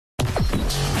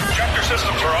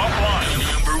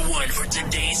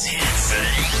Today's hits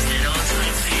and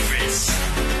all-time favorites.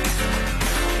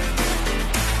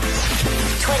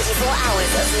 24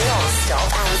 hours of non-stop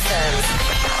anthems.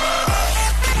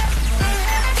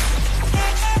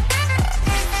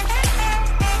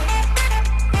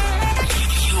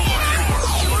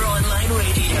 Your online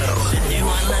radio. The new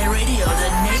online radio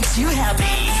that makes you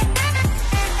happy.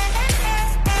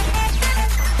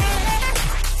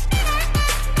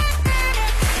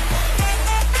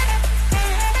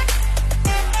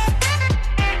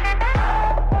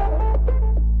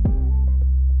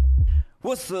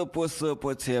 What's up,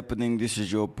 what's happening? This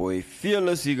is your boy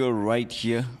Fearless Eagle right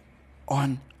here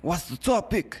on What's the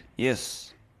Topic?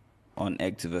 Yes, on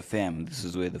Active FM. This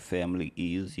is where the family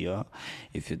is, yeah.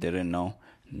 If you didn't know,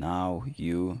 now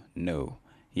you know.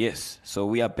 Yes, so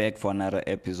we are back for another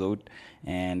episode,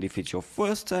 and if it's your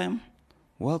first time,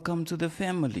 welcome to the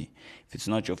family. If it's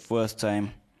not your first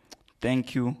time,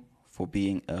 thank you for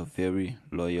being a very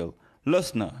loyal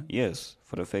listener. Yes,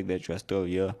 for the fact that you are still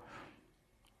here,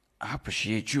 I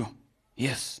appreciate you.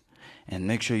 Yes. And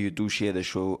make sure you do share the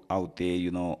show out there,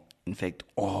 in fact,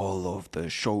 all of the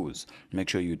shows. Make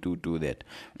sure you do that.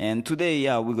 And today,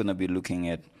 we're going to be looking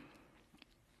at,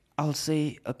 I'll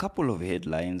say, a couple of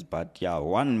headlines, but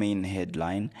one main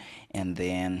headline, and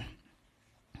then,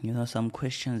 some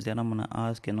questions that I'm going to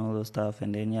ask and all the stuff.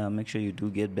 And then, make sure you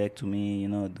do get back to me,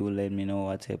 do let me know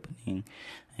what's happening.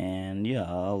 And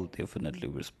I'll definitely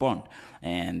respond.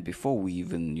 And before we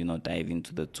even, dive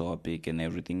into the topic and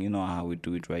everything, you know how we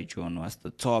do it right here on What's the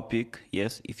Topic?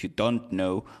 Yes, if you don't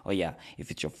know,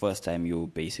 if it's your first time, you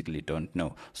basically don't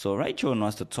know. So right here on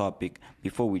What's the Topic,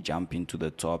 before we jump into the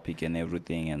topic and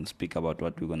everything and speak about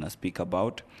what we're going to speak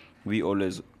about, we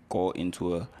always go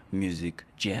into a music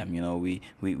jam.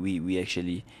 We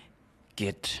actually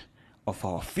get off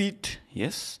our feet,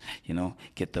 yes,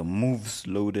 get the moves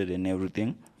loaded and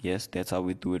everything. Yes, that's how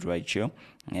we do it right here.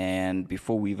 And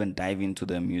before we even dive into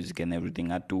the music and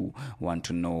everything, I do want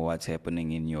to know what's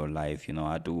happening in your life.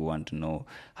 I do want to know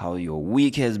how your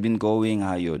week has been going,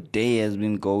 how your day has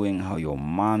been going, how your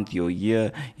month, your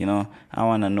year, I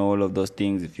want to know all of those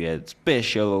things. If you had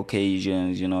special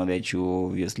occasions, that you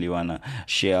obviously want to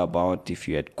share about, if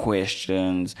you had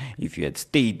questions, if you had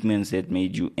statements that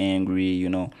made you angry,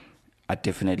 I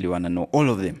definitely want to know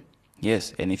all of them.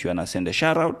 Yes, and if you want to send a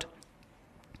shout out,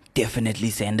 definitely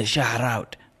send a shout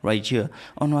out right here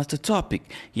on What's the Topic.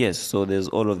 Yes, so there's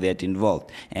all of that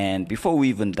involved. And before we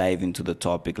even dive into the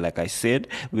topic, like I said,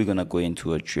 we're going to go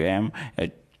into a jam,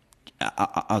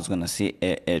 I was gonna say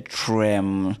a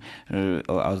tram, or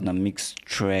I was gonna mix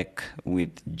track with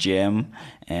jam,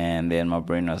 and then my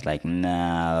brain was like,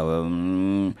 nah.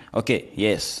 Okay,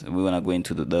 yes, we're gonna go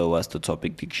into the What's the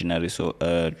Topic dictionary. So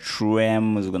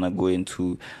tram is gonna go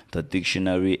into the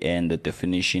dictionary, and the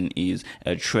definition is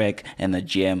a track and a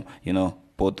jam.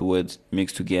 Both words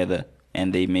mixed together,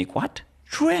 and they make what?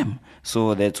 Tram.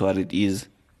 So that's what it is.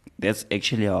 That's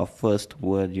actually our first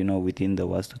word, within the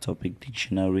What's the Topic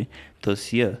dictionary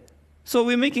this year. So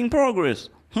we're making progress.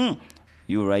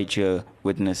 You right here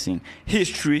witnessing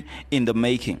history in the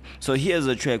making. So here's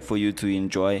a track for you to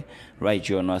enjoy right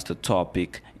here on What's the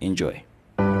Topic. Enjoy.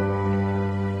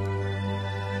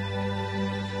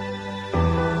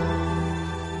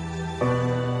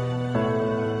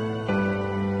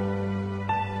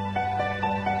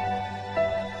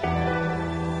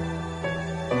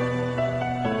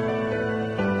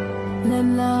 Let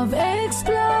love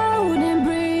explode and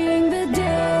bring the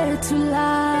dead to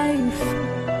life.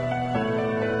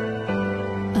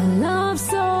 A love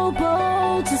so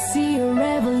bold to see a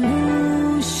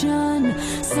revolution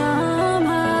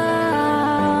somehow.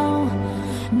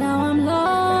 Now I'm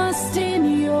lost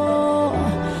in your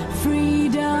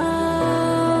freedom.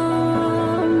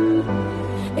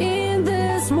 In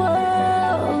this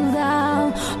world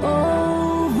I'll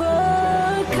overcome.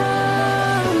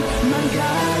 My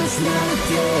God is not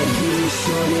dead, he's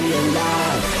surely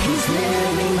alive. He's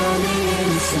living on the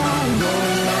inside,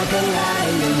 roaring like a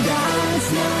lion. God's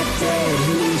not dead,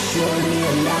 he's surely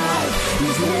alive.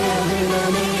 He's living on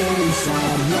the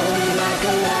inside, roaring like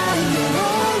a lion.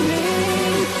 Roaring,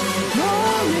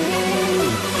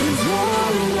 roaring, he's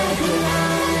roaring like a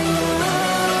lion.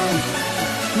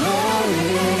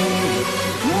 Roaring,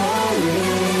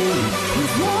 roaring,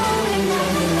 he's roaring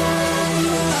like a lion.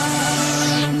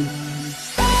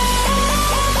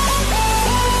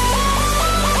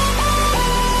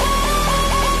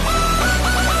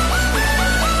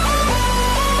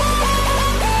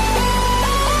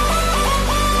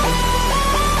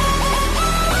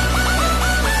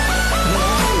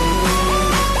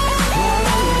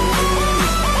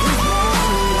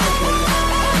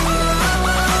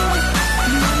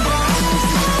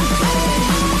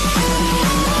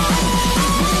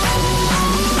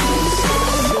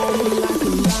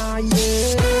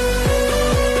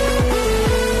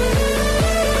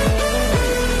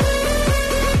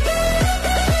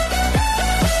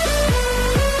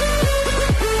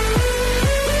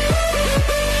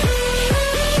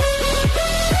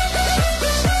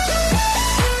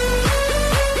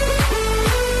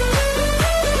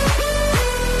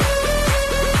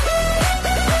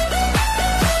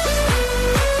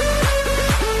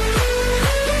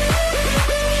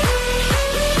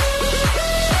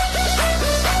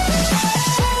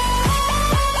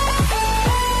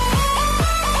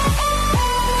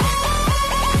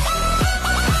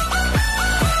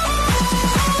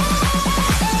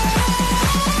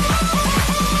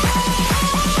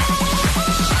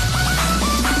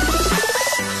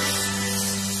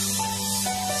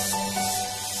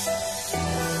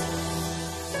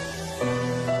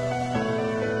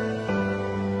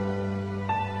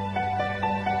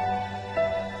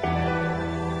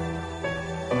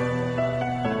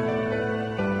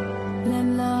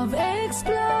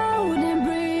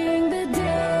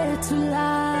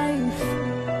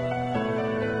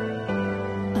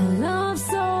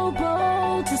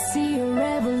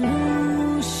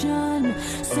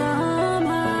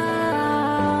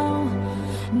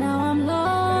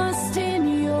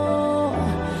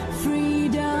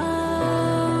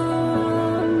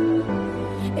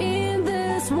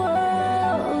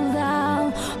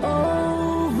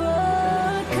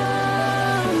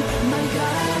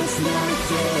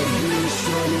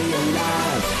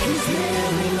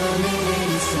 on the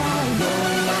inside,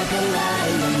 going like a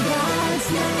lion. God's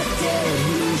not dead,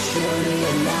 he's surely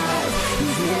alive.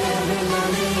 He's living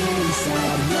on the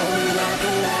inside, going like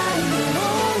a lion.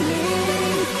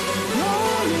 Rolling,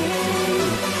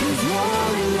 rolling, he's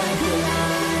rolling like a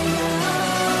lion.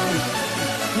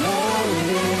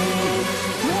 Rolling,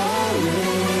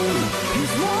 rolling,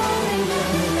 he's rolling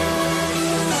like a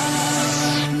lion.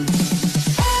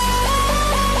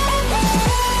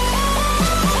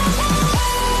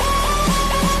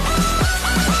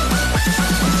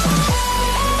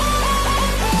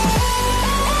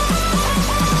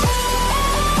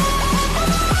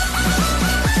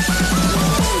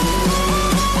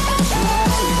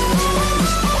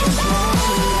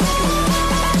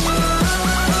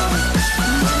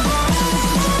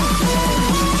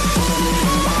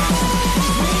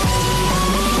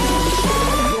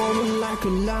 Rolling like a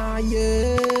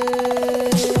lion.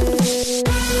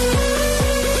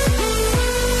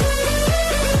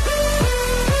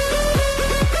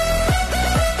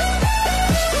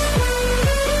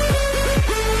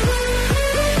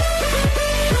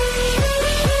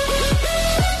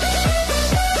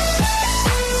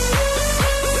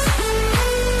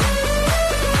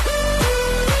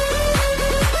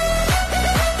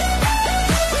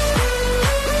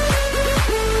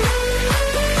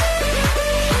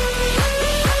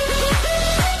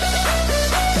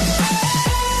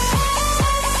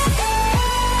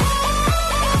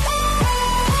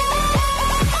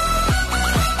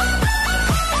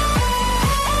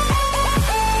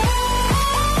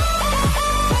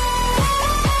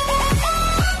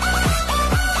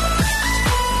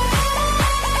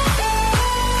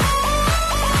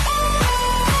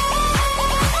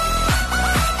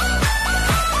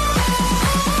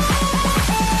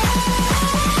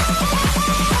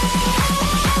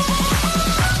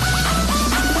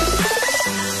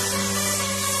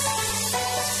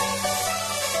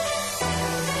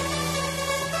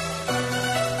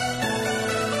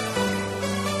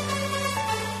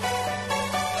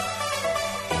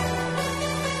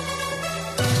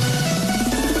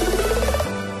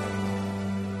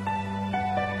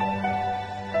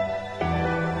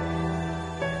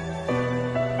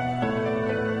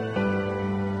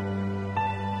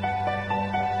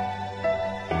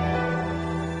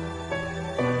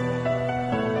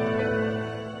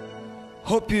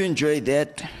 Hope you enjoyed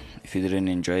that. If you didn't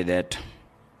enjoy that,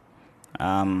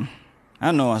 I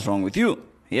don't know what's wrong with you.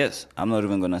 Yes, I'm not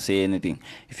even gonna say anything.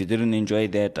 If you didn't enjoy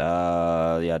that,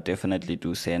 yeah, definitely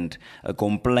do send a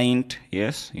complaint.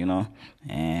 Yes,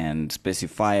 and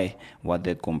specify what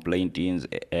that complaint is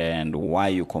and why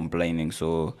you're complaining.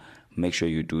 So make sure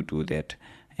you do that.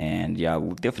 And yeah,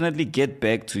 we'll definitely get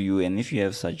back to you. And if you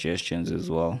have suggestions as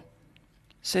well,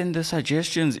 send the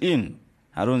suggestions in.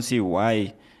 I don't see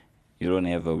why you don't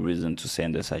have a reason to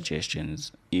send the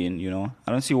suggestions in,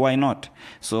 I don't see why not.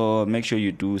 So make sure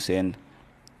you do send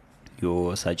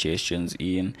your suggestions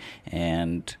in,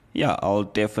 and yeah, I'll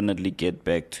definitely get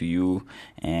back to you.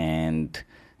 And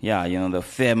yeah, the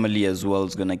family as well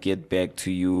is gonna get back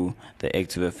to you, the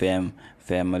Active FM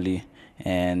family,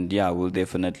 and yeah, we'll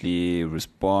definitely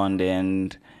respond.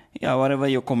 And yeah, whatever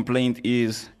your complaint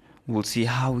is, we'll see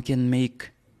how we can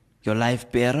make your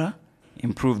life better,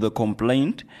 improve the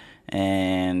complaint,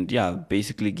 and yeah,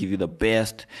 basically give you the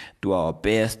best, do our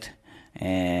best,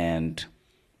 and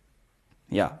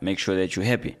yeah, make sure that you're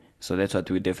happy. So that's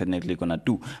what we're definitely gonna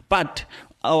do. But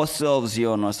ourselves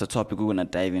here on What's the Topic, we're gonna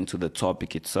dive into the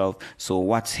topic itself. So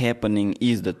what's happening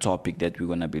is the topic that we're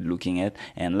gonna be looking at.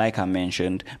 And like I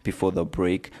mentioned before the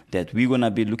break, that we're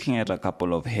gonna be looking at a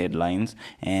couple of headlines.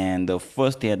 And the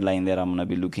first headline that I'm gonna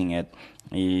be looking at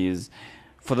is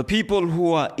for the people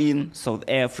who are in South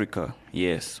Africa.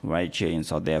 Yes, right here in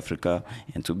South Africa.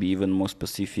 And to be even more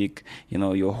specific,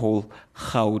 your whole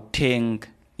Gauteng,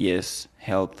 yes,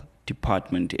 health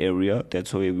department area.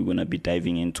 That's where we're going to be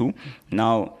diving into.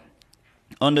 Now,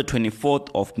 on the 24th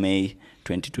of May,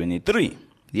 2023,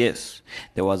 yes,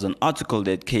 there was an article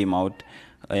that came out,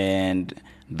 and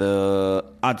the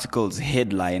article's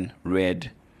headline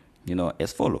read,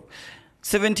 as follows.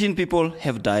 17 people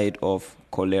have died of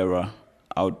cholera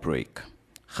outbreak.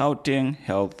 Gauteng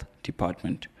Health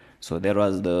Department. So that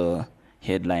was the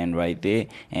headline right there.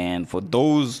 And for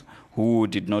those who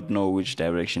did not know which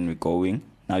direction we're going,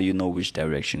 now you know which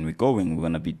direction we're going. We're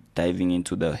going to be diving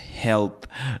into the health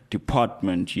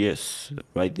department. Yes,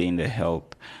 right there in the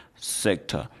health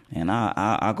sector. And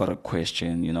I got a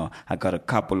question, I got a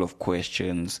couple of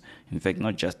questions. In fact,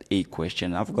 not just a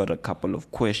question. I've got a couple of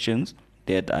questions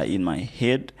that are in my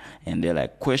head, and they're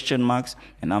like question marks,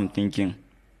 and I'm thinking,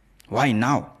 why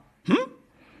now?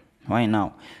 Why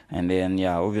now? And then,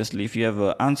 yeah, obviously, if you have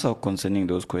an answer concerning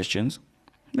those questions,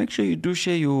 make sure you do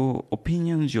share your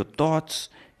opinions, your thoughts,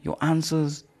 your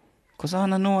answers, because I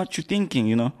want to know what you're thinking,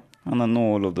 you know. I want to know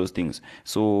all of those things.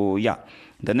 So, yeah,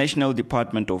 the National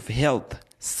Department of Health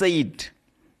said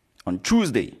on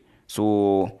Tuesday.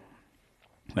 So,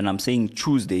 when I'm saying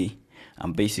Tuesday,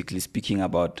 I'm basically speaking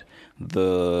about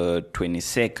the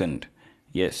 22nd.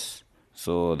 Yes.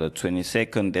 So the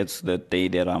 22nd, that's the day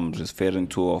that I'm referring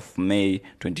to of May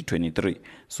 2023.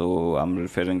 So I'm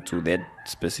referring to that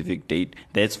specific date.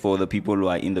 That's for the people who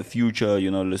are in the future, you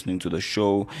know, listening to the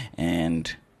show,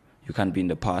 and you can't be in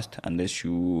the past unless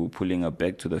you pulling a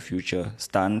Back to the Future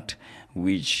stunt,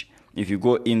 which if you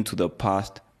go into the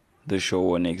past, the show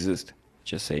won't exist.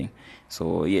 Just saying.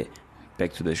 So yeah,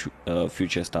 Back to the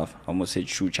Future stuff. I almost said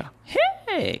future.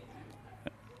 Hey!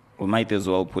 We might as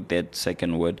well put that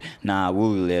second word. Nah, we'll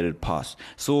let it pass.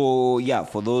 So, yeah,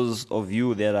 for those of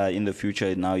you that are in the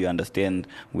future, now you understand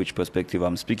which perspective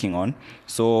I'm speaking on.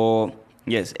 So,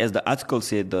 yes, as the article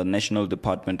said, the National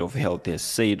Department of Health has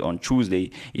said on Tuesday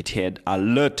it had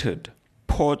alerted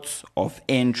ports of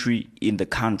entry in the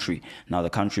country, now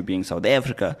the country being South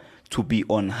Africa, to be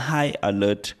on high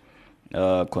alert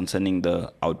concerning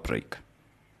the outbreak.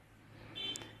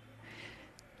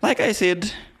 Like I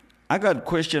said, I got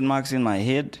question marks in my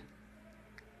head,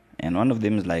 and one of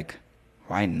them is like,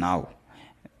 why now?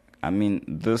 I mean,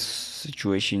 this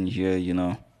situation here, you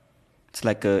know, it's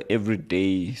like a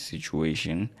everyday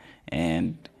situation,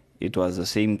 and it was the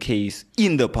same case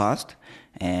in the past,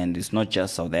 and it's not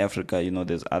just South Africa, you know,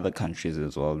 there's other countries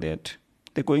as well that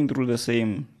they're going through the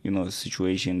same, you know,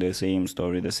 situation, the same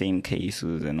story, the same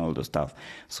cases and all the stuff.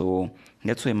 So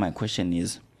that's why my question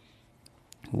is,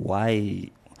 why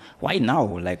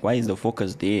now? Like, why is the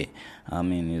focus there? I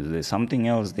mean, is there something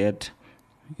else that,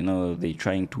 you know, they're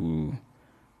trying to,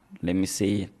 let me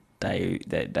say,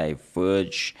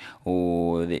 diverge,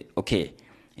 or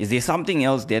is there something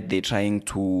else that they're trying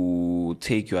to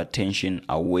take your attention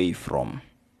away from,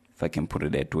 if I can put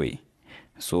it that way?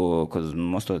 So, because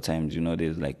most of the times, you know,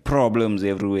 there's like problems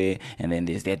everywhere, and then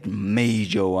there's that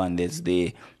major one that's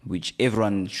there, which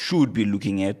everyone should be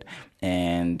looking at,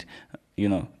 and you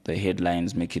know, the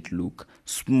headlines make it look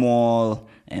small,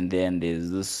 and then there's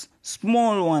this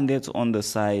small one that's on the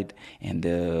side, and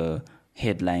the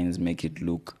headlines make it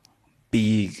look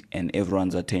big, and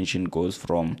everyone's attention goes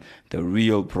from the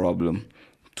real problem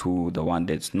to the one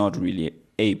that's not really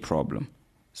a problem.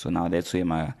 So now that's where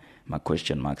my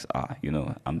question marks are. You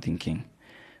know, I'm thinking,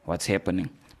 what's happening?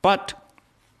 But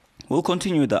we'll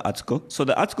continue the article. So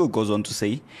the article goes on to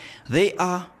say there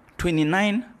are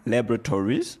 29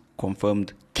 laboratories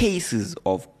confirmed cases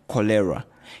of cholera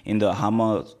in the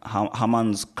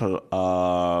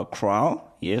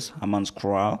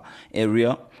Hammanskraal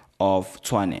area of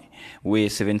Tshwane, where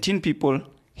 17 people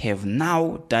have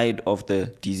now died of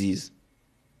the disease.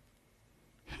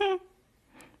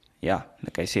 Yeah,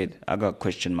 like I said, I got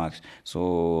question marks.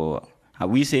 So are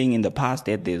we saying in the past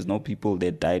that there's no people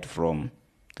that died from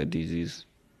the disease?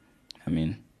 I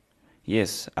mean,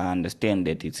 yes, I understand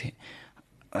that it's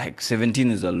like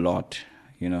 17 is a lot,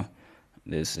 you know.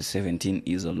 There's 17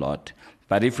 is a lot.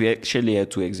 But if we actually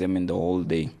had to examine the whole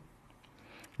day,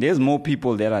 there's more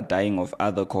people that are dying of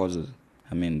other causes.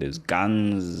 I mean, there's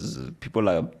guns, people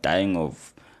are dying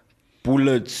of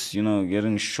bullets, you know,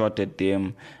 getting shot at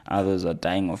them. Others are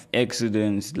dying of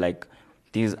accidents. Like,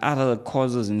 there's other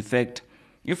causes. In fact,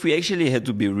 if we actually had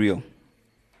to be real,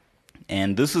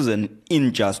 and this is an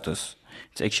injustice,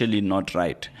 it's actually not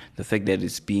right, the fact that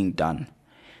it's being done.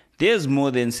 There's more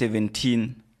than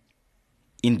 17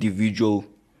 individual,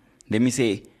 let me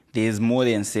say, there's more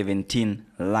than 17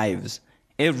 lives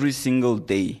every single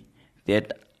day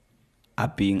that are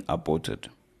being aborted.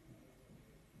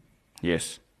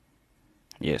 Yes,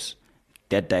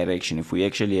 that direction. If we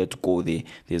actually had to go there,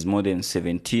 there's more than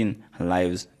 17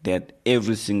 lives that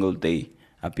every single day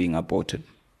are being aborted.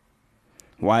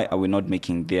 Why are we not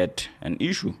making that an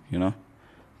issue, you know?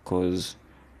 Because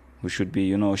we should be,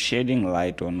 you know, shedding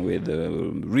light on where the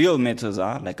real matters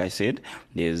are. Like I said,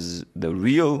 there's the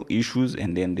real issues,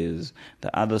 and then there's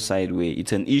the other side where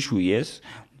it's an issue, yes,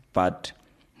 but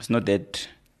it's not that,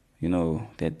 you know,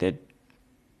 that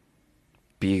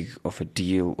big of a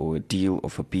deal, or a deal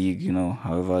of a big, you know,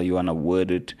 however you want to word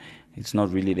it. It's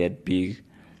not really that big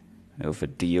of a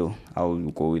deal. I'll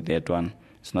go with that one.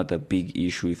 It's not a big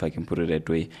issue, if I can put it that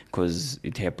way, because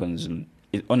it happens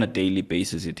on a daily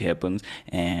basis. It happens,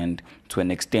 and to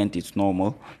an extent it's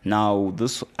normal. Now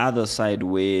this other side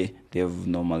where they've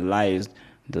normalized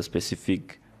the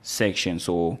specific section,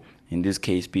 so in this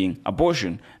case being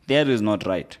abortion, that is not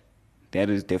right. That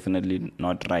is definitely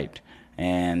not right.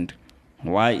 And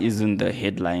why isn't the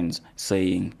headlines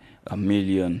saying 1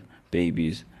 million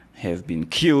babies have been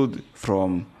killed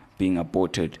from being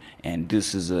aborted, and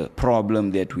this is a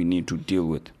problem that we need to deal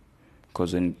with?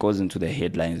 Because when it goes into the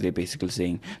headlines, they're basically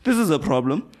saying this is a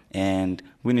problem and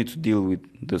we need to deal with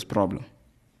this problem.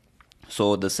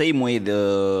 So the same way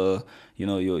your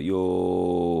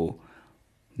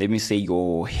let me say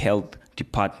your health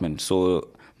department. So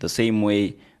the same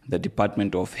way the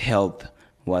Department of Health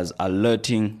was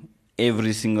alerting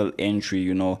every single entry,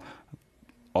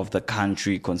 of the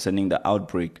country concerning the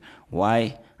outbreak.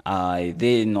 Why are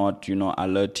they not,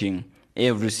 alerting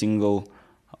every single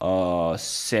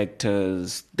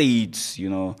sectors, states,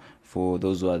 for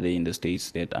those who are there in the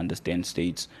states that understand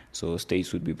states. So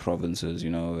states would be provinces,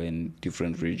 and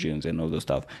different regions and all those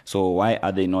stuff. So why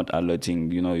are they not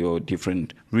alerting, your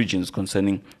different regions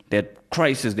concerning that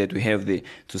crisis that we have there,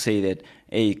 to say that,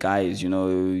 hey guys, you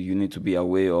need to be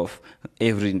aware of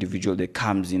every individual that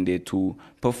comes in there to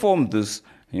perform this,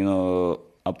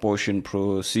 abortion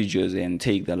procedures and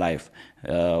take the life.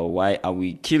 Why are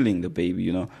we killing the baby,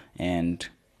 and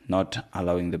not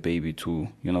allowing the baby to,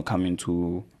 come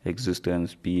into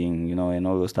existence, being, and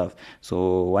all those stuff?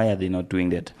 So why are they not doing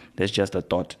that? That's just a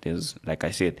thought. There's, like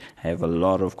I said, I have a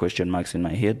lot of question marks in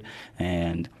my head.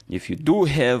 And if you do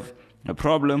have a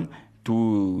problem,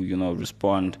 do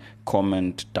respond,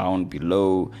 comment down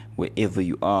below wherever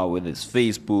you are, whether it's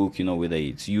Facebook, whether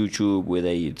it's YouTube, whether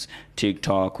it's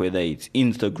TikTok, whether it's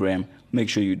Instagram. Make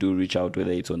sure you do reach out,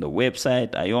 whether it's on the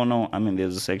website, Iono.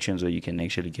 There's sections where you can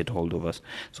actually get hold of us.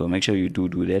 So make sure you do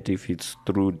that. If it's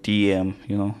through DM,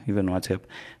 even WhatsApp.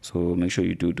 So make sure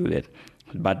you do that.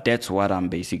 But that's what I'm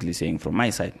basically saying from my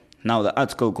side. Now the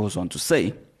article goes on to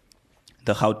say,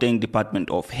 the Gauteng Department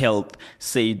of Health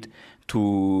said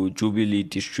to Jubilee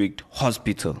District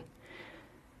Hospital.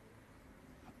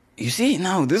 You see,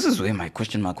 now this is where my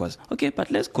question mark was. Okay, but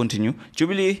let's continue.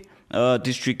 Jubilee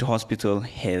District Hospital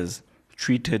has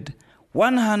treated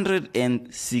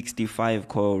 165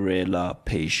 cholera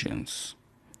patients,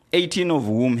 18 of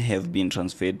whom have been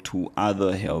transferred to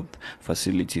other health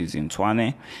facilities in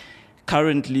Tshwane.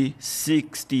 Currently,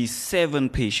 67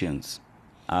 patients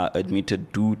are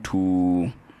admitted due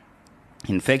to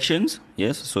infections.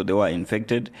 Yes, so they were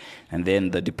infected. And then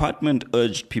the department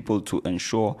urged people to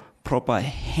ensure proper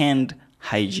hand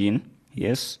hygiene.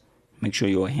 Yes, make sure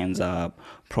your hands are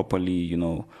properly,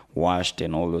 washed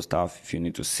and all those stuff. If you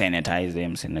need to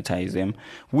sanitize them,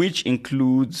 which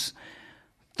includes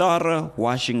thorough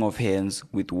washing of hands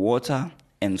with water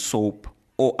and soap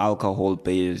or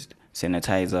alcohol-based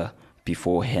sanitizer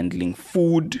before handling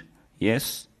food.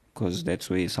 Yes, because that's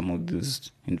where some of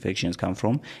these infections come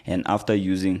from, and after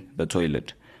using the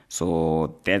toilet.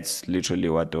 So that's literally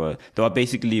what they were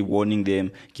basically warning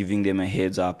them, giving them a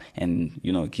heads up, and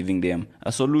giving them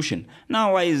a solution.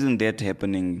 Now, why isn't that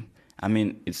happening?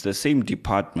 It's the same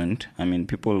department.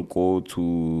 People go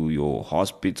to your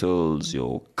hospitals,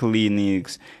 your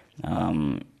clinics,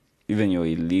 even your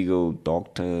illegal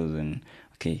doctors, and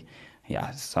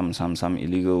some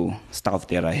illegal stuff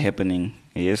that are happening.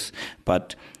 Yes,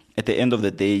 but at the end of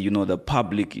the day, the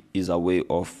public is aware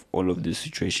of all of these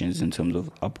situations in terms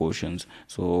of abortions.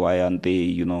 So why aren't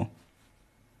they,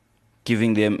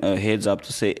 giving them a heads up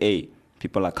to say, hey,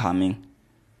 people are coming,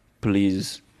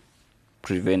 please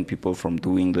prevent people from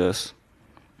doing this,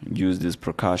 use these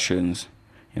precautions.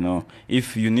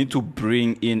 If you need to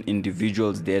bring in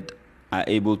individuals that are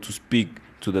able to speak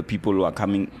to the people who are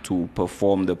coming to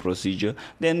perform the procedure,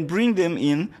 then bring them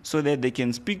in so that they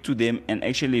can speak to them and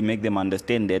actually make them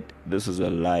understand that this is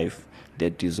a life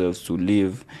that deserves to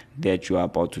live, that you are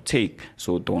about to take.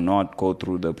 So do not go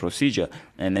through the procedure.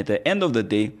 And at the end of the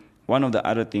day, one of the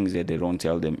other things that they don't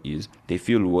tell them is they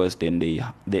feel worse than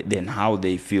how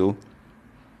they feel,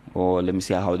 or let me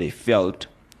say how they felt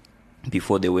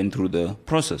before they went through the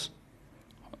process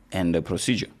and the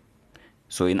procedure.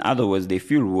 So in other words, they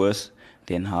feel worse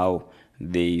than how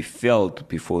they felt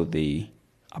before they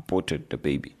aborted the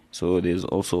baby. So there's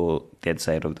also that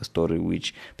side of the story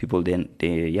which people they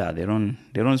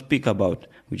don't speak about,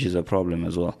 which is a problem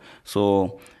as well.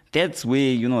 So that's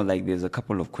where there's a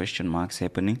couple of question marks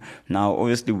happening now.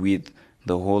 Obviously, with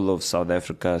the whole of South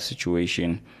Africa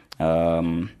situation,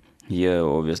 here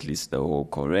obviously it's the whole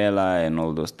cholera and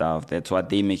all those stuff. That's what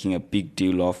they're making a big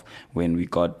deal of when we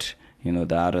got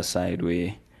the other side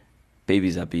where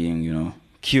babies are being,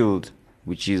 killed,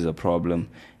 which is a problem,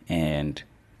 and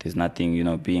there's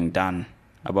nothing, being done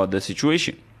about the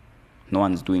situation. No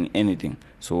one's doing anything.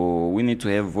 So we need to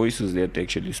have voices that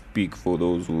actually speak for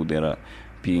those who that are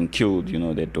being killed,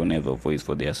 that don't have a voice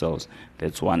for themselves.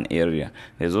 That's one area.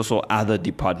 There's also other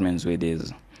departments where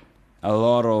there's a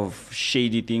lot of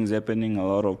shady things happening, a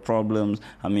lot of problems.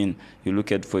 I mean, you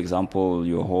look at, for example,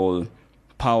 your whole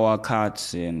power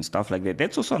cuts and stuff like that.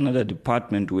 That's also another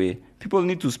department where people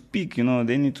need to speak, they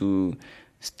need to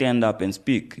stand up and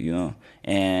speak,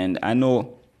 And I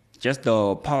know just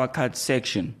the power cut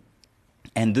section,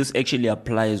 and this actually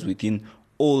applies within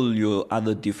all your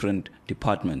other different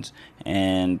departments.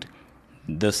 And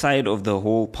the side of the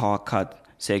whole power cut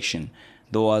section,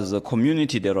 there was a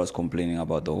community that was complaining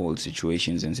about the whole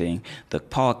situations and saying the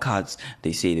power cuts,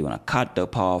 they say they're going to cut the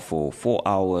power for 4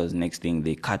 hours. Next thing,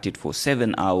 they cut it for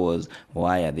 7 hours.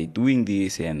 Why are they doing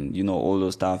this? And, all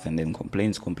those stuff. And then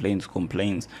complaints,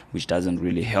 which doesn't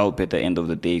really help at the end of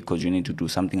the day because you need to do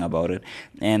something about it.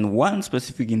 And one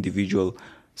specific individual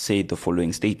said the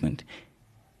following statement.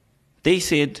 They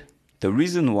said the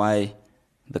reason why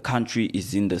the country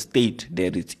is in the state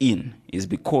that it's in is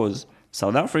because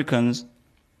South Africans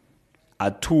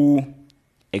are too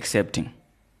accepting.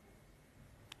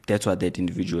 That's what that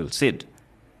individual said.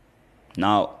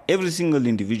 Now, every single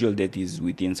individual that is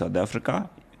within South Africa,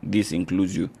 this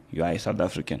includes you. You are a South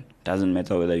African. Doesn't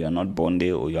matter whether you are not born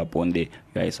there or you are born there.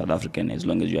 You are a South African as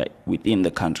long as you are within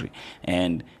the country.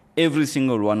 And every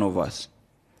single one of us,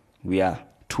 we are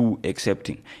too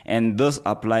accepting. And this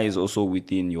applies also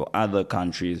within your other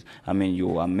countries. I mean,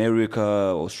 your America,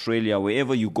 Australia,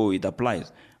 wherever you go, it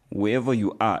applies. Wherever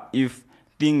you are, if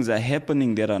things are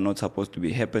happening that are not supposed to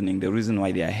be happening, the reason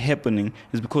why they are happening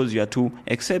is because you are too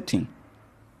accepting.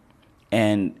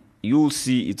 And you'll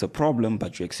see it's a problem,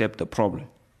 but you accept the problem.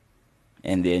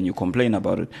 And then you complain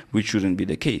about it, which shouldn't be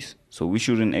the case. So we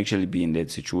shouldn't actually be in that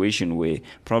situation where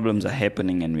problems are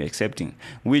happening and we're accepting,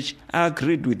 which I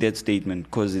agreed with that statement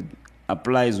because it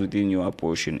applies within your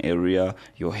abortion area,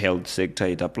 your health sector,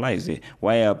 it applies there.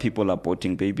 Why are people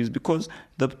aborting babies? Because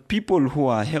the people who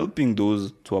are helping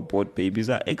those to abort babies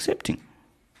are accepting,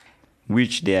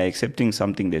 which they are accepting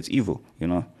something that's evil,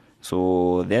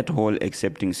 So that whole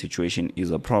accepting situation is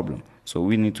a problem. So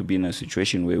we need to be in a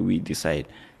situation where we decide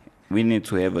we need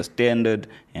to have a standard,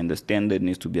 and the standard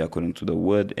needs to be according to the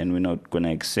word, and we're not going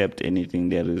to accept anything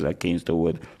that is against the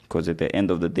word, because at the end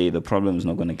of the day, the problem is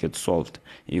not going to get solved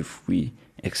if we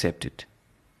accept it.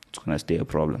 It's going to stay a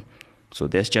problem. So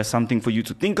that's just something for you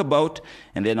to think about,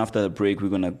 and then after the break, we're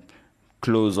going to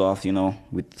close off,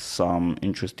 with some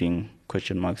interesting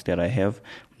question marks that I have.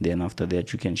 Then after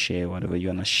that, you can share whatever you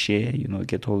want to share,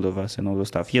 get hold of us and all those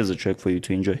stuff. Here's a track for you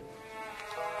to enjoy.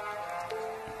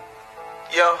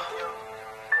 Yo.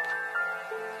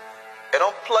 Hey,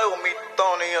 don't play with me,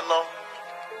 Tony,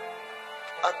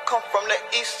 I come from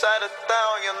the east side of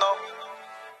town,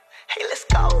 Hey, let's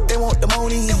go. They want the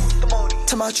money.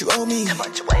 Tell me what you owe me.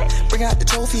 Bring out the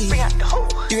trophy.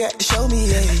 You got to show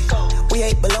me, yeah. We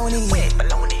ain't baloney.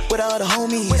 With all the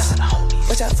homies.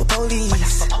 Watch out for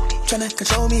police. Tryna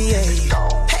control me, yeah.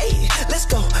 Hey, let's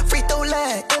go. Free throw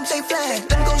line. MJ flying.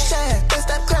 Let me go shine. Don't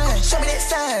stop crying. Show me that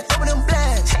sign. Open them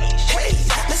blinds. Hey,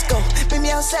 let's go. Meet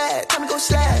me outside. Time to go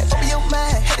slide. Open your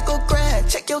mind. Had to go grind.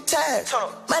 Check your ties.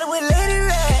 Might have went lady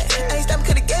ride. I ain't stopping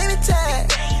 'cause the game is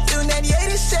tied. 98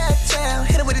 in Shot Town.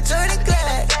 Hit it with a dirty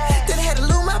glide. Then I had to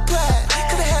lose my pride.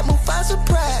 'Cause I had Mufasa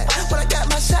pride. When I got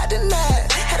my shot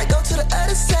denied. Had to go to the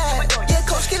other side. Yeah,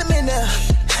 coach, get him in there.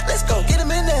 Let's go, get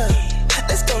him in there.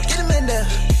 Let's go, get him in there.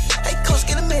 Hey, coach,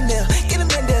 get him in there. Get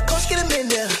him in there. Coach, get him in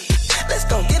there. Let's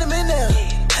go, get him in there.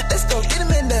 Let's go, get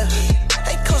him in there.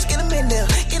 Hey, coach, get him in there.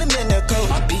 Get him in there, coach.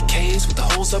 My BKs with the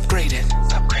holes upgraded.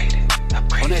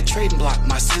 On that trading block,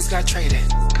 my sins got traded.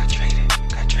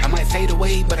 I might fade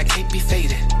away, but I can't be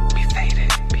faded.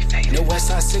 No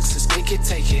Westside Sixers, take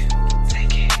it.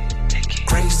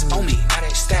 Grace on me, got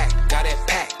it stacked, got it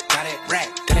packed, got it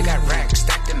racked. Then I got racks,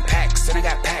 stacked in packs. Then I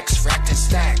got packs, racked and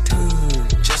stacked.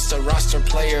 Just a roster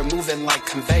player, moving like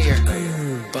conveyor.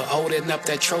 But holding up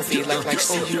that trophy like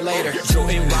see you later.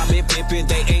 Jordan, Robin, pimpin',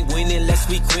 they ain't winning unless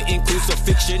we quitting.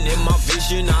 Crucifixion in my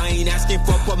vision, I ain't asking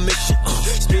for permission.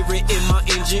 Spirit in my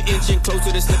engine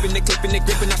closer to slipping, the clipping, the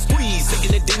gripping, I squeeze.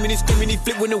 Hitting the demon, he screaming, he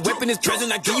flip when the weapon is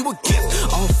present, I give you a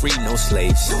gift. All free, no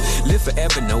slaves, live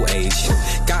forever, no age.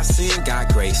 Got sin,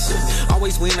 got grace,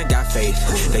 always win, I got faith.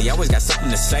 They always got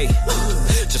something to say,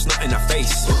 just not in our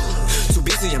face. Too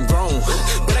busy, I'm grown,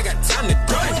 but I got time to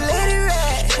grind. Let it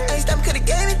ride, I ain't stopping 'cause the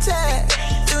game is tied.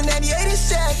 98 in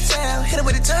Shot Town, hit it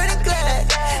with a dirty glide.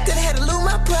 Then I had to lose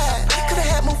my pride, 'cause I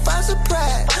had Mufasa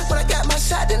pride. When I got my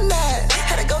shot denied,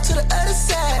 had to go to the other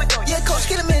side. Yeah, coach,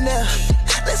 get him in there.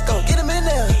 Let's go, get him in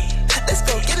there. Let's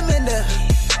go, get him in there.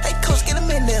 Hey, coach, get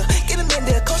him in there. Get him in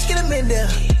there, coach, get him in there.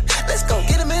 Let's go,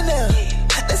 get him in there.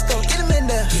 Let's go, get him in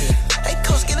there.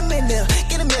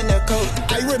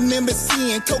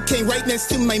 and cocaine right next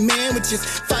to my man, which is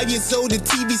 5 years old. The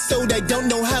TV sold, I don't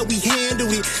know how we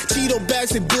handled it. Cheeto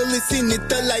bags with bullets in it,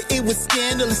 felt like it was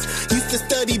scandalous. Used to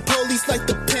study police like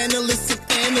the panelists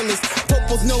and analysts.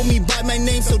 Popos know me by my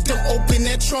name, so don't open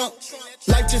that trunk.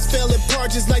 Life just fell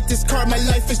apart, just like this car, my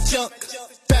life is junk.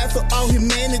 Bad for all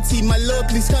humanity, my love,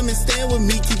 please come and stand with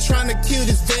me. Keep trying to kill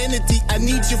this vanity, I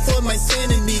need you for my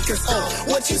sanity. Cause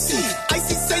what you see? I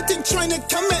see Satan trying to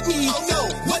come at me. Oh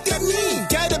no, what that mean?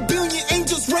 Got a billion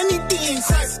angels running things.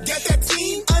 Christ got that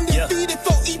team, undefeated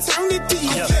for eternity.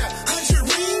 Yeah,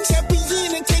 100 rings,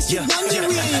 champion in case you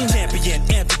wondering. Champion,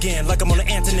 again, like I'm on the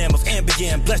antonym of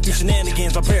Ambien. Blessed through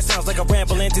shenanigans, my prayer sounds like a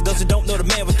ramble. To those who don't know the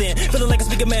man within, feeling like I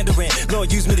speak a Mandarin.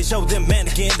 Lord, use me to show them man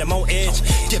again. I'm on edge.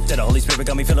 Gift of the Holy Spirit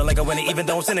got me feeling like a winner, even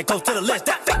though I'm sitting close to the list.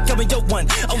 That fake coming your one.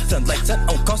 Oh, son, like son,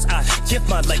 on course I give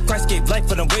my life. Christ gave life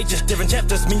for them wages. Different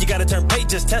chapters mean you gotta turn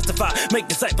pages. Testify, make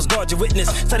disciples, guard your witness.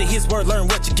 Study His word, learn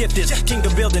what your gift is.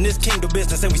 Kingdom building is kingdom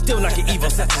business, and we still knocking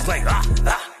evil senses like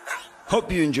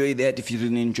Hope you enjoyed that. If you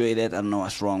didn't enjoy that, I don't know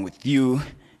what's wrong with you.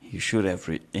 You should have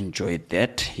enjoyed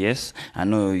that. Yes, I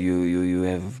know you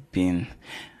have been,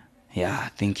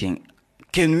 thinking,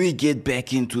 can we get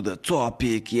back into the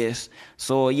topic? Yes.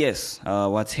 So yes,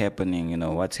 what's happening?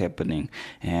 What's happening?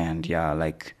 And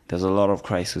there's a lot of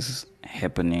crises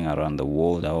happening around the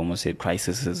world. I almost said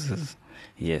crises.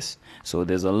 Yes. So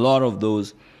there's a lot of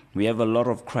those. We have a lot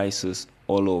of crises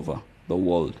all over the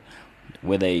world,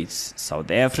 whether it's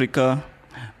South Africa,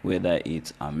 whether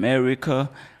it's America.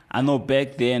 I know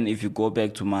back then, if you go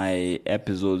back to my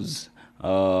episodes,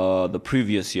 the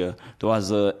previous year, there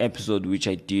was an episode which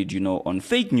I did, on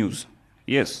fake news.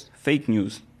 Yes, fake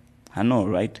news. I know,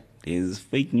 right? There's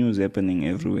fake news happening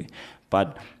everywhere.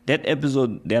 But that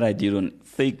episode that I did on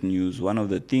fake news, one of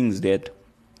the things that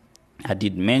I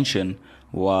did mention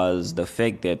was the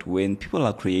fact that when people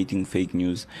are creating fake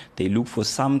news, they look for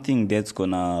something that's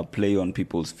going to play on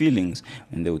people's feelings.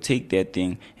 And they'll take that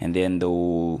thing and then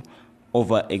they'll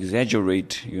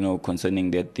over-exaggerate,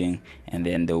 concerning that thing, and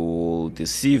then they will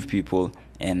deceive people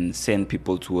and send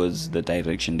people towards the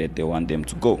direction that they want them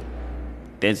to go.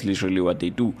 That's literally what they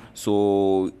do.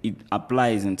 So it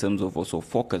applies in terms of also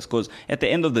focus, because at the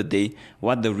end of the day,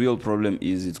 what the real problem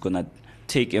is, it's going to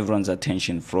take everyone's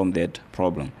attention from that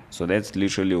problem. So that's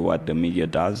literally what the media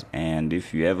does. And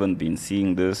if you haven't been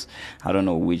seeing this, I don't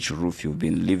know which roof you've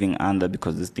been living under,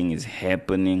 because this thing is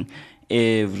happening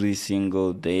every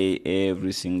single day,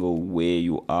 every single way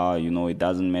you are. It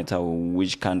doesn't matter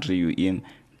which country you're in,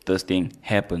 this thing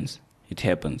happens. It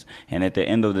happens. And at the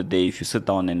end of the day, if you sit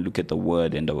down and look at the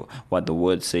word and what the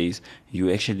word says,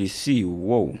 you actually see,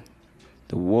 whoa,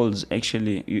 the world's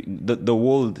actually, the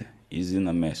world is in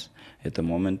a mess at the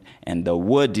moment, and the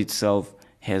word itself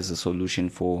has a solution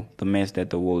for the mess that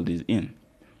the world is in.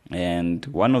 And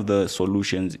one of the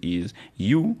solutions is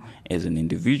you, as an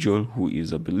individual who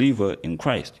is a believer in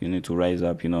Christ. You need to rise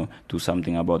up, do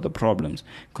something about the problems,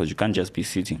 because you can't just be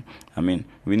sitting.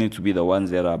 We need to be the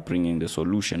ones that are bringing the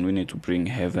solution. We need to bring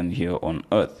heaven here on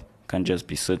earth. Can't just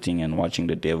be sitting and watching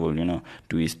the devil,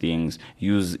 do his things,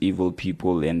 use evil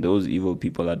people, and those evil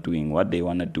people are doing what they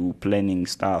want to do, planning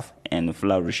stuff and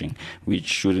flourishing, which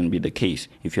shouldn't be the case.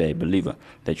 If you're a believer,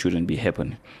 that shouldn't be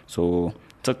happening. So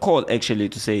it's a call actually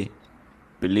to say,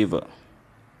 believer,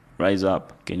 rise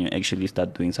up. Can you actually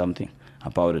start doing something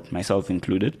about it? Myself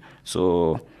included.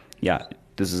 So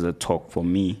this is a talk for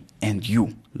me and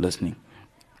you listening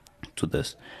to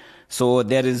this. So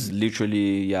that is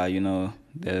literally,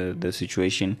 the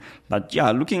situation. But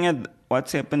looking at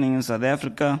what's happening in South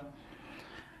Africa,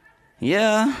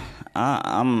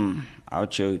 I'm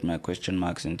out here with my question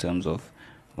marks in terms of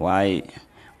why.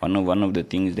 One of the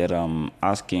things that I'm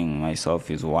asking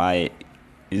myself is, why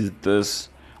is this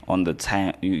on the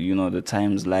time, the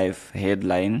Times Life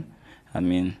headline?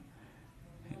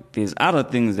 There's other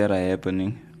things that are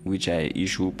happening which I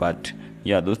issue, but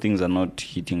those things are not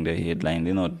hitting the headline.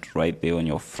 They're not right there on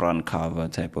your front cover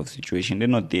type of situation. They're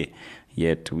not there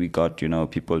yet. We got,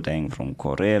 people dying from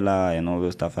cholera and all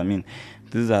those stuff.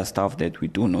 These are stuff that we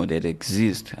do know that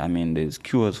exist. There's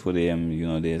cures for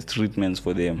them, there's treatments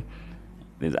for them.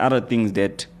 There's other things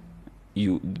that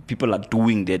people are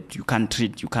doing that you can't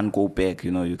treat, you can't go back,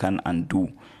 you can't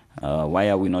undo. Why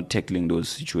are we not tackling those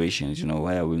situations?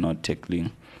 Why are we not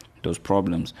tackling those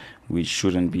problems which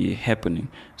shouldn't be happening?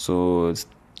 So it's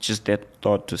just that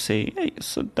thought to say, hey,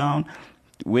 sit down.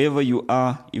 Wherever you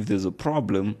are, if there's a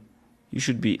problem, you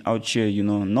should be out here,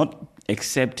 not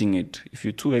accepting it. If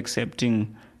you're too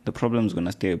accepting, the problem's going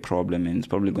to stay a problem, and it's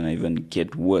probably going to even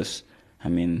get worse.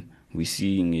 We're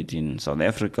seeing it in South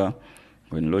Africa.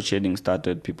 When load shedding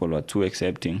started, people were too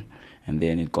accepting, and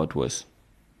then it got worse.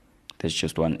 That's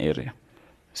just one area.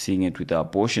 Seeing it with the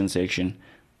abortion section,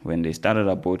 when they started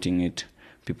aborting it,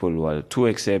 people were too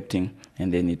accepting,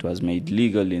 and then it was made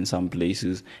legal in some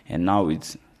places, and now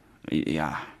it's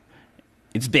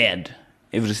bad.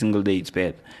 Every single day it's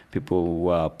bad. People who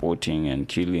are aborting and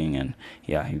killing, and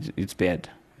it's bad.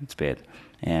 It's bad.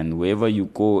 And wherever you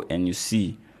go and you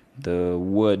see the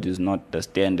word is not the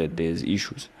standard, there's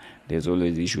issues. There's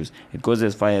always issues. It goes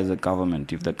as far as the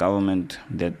government. If the government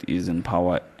that is in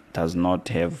power does not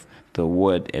have the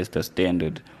word as the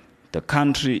standard, the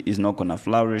country is not going to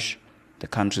flourish. The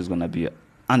country is going to be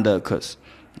under a curse.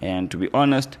 And to be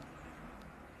honest,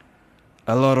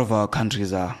 a lot of our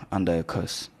countries are under a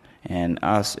curse. And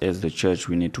us as the church,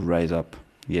 we need to rise up.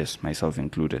 Yes, myself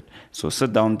included. So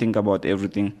sit down, think about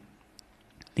everything.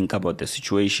 Think about the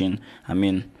situation. I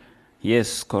mean,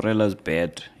 yes, Corella's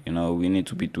bad. We need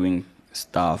to be doing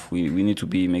stuff. We need to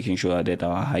be making sure that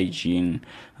our hygiene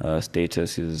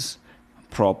status is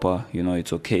proper.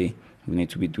 It's okay. We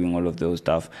need to be doing all of those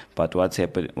stuff. But what's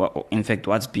happening? In fact,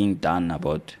 what's being done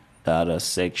about the other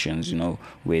sections?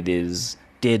 Where there's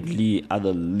deadly,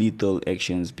 other lethal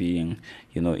actions being,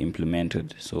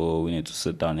 implemented. So we need to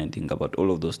sit down and think about all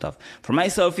of those stuff. For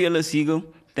myself, Fearless Eagle,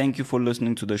 thank you for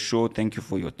listening to the show. Thank you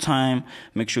for your time.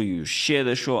 Make sure you share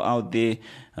the show out there.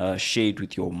 Share it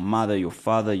with your mother, your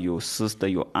father, your sister,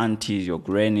 your aunties, your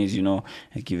grannies, and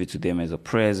give it to them as a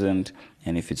present.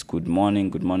 And if it's good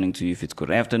morning to you. If it's good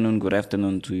afternoon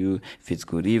to you. If it's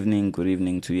good evening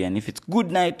to you. And if it's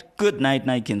good night,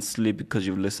 now you can sleep because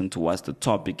you've listened to What's the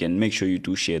Topic. And make sure you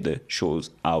do share the shows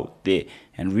out there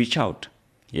and reach out.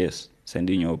 Yes, send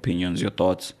in your opinions, your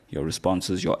thoughts, your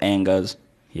responses, your angers.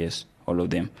 Yes, all of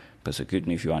them. Persecute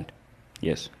me if you want.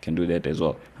 Yes, can do that as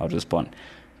well. I'll respond.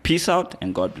 Peace out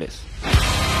and God bless.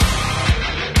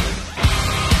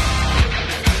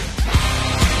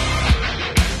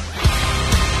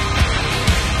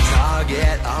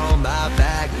 Target on my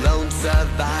back, lone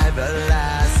survivor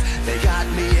last. They got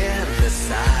me in the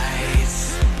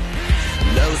sights.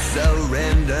 No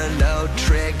surrender, no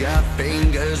trigger,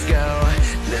 fingers go.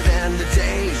 Living the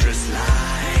dangerous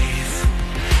life.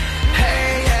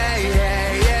 Hey, hey,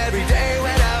 hey, every day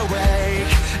when I wake,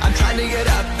 I'm trying to get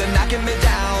up, they're knocking me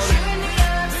down.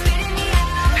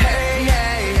 Hey,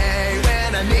 hey, hey,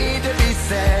 when I need to be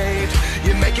saved,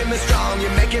 you're making me strong,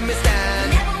 you're making me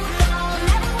stand.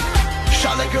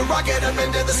 Shot like a rocket up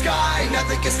into the sky,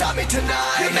 nothing can stop me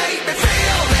tonight. You make me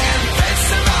feel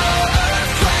invincible,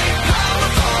 earthquake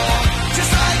powerful,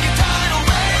 just like a tidal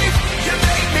wave. You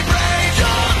make me brave,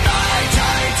 you're my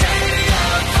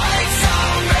titanium fight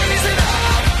song, raising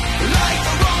up like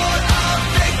the roar of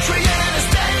victory in a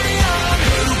stadium.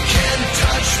 Who can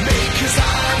touch me, 'cause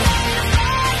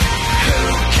who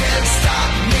can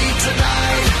stop me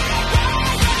tonight?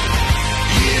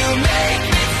 You make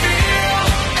me feel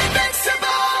invincible.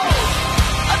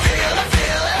 I feel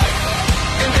it.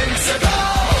 Invincible.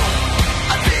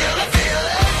 I feel it.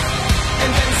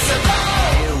 Invincible.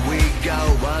 Here we go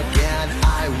again.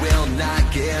 I will not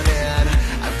give in.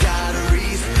 I've got a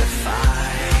reason to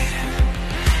fight.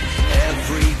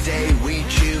 Every day we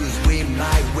choose, we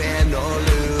might win or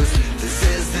lose. This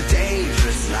is the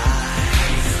dangerous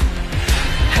life.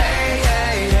 Hey,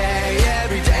 hey, hey,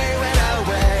 every day when I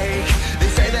wake, they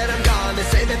say that I'm gone, they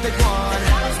say that they've won.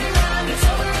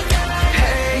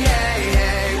 Hey, hey,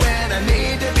 hey, when I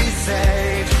need to be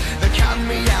saved, they're counting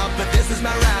me out, but this is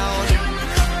my round.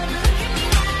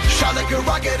 Shot like a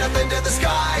rocket up into the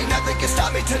sky, nothing can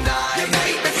stop me tonight. You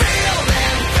make me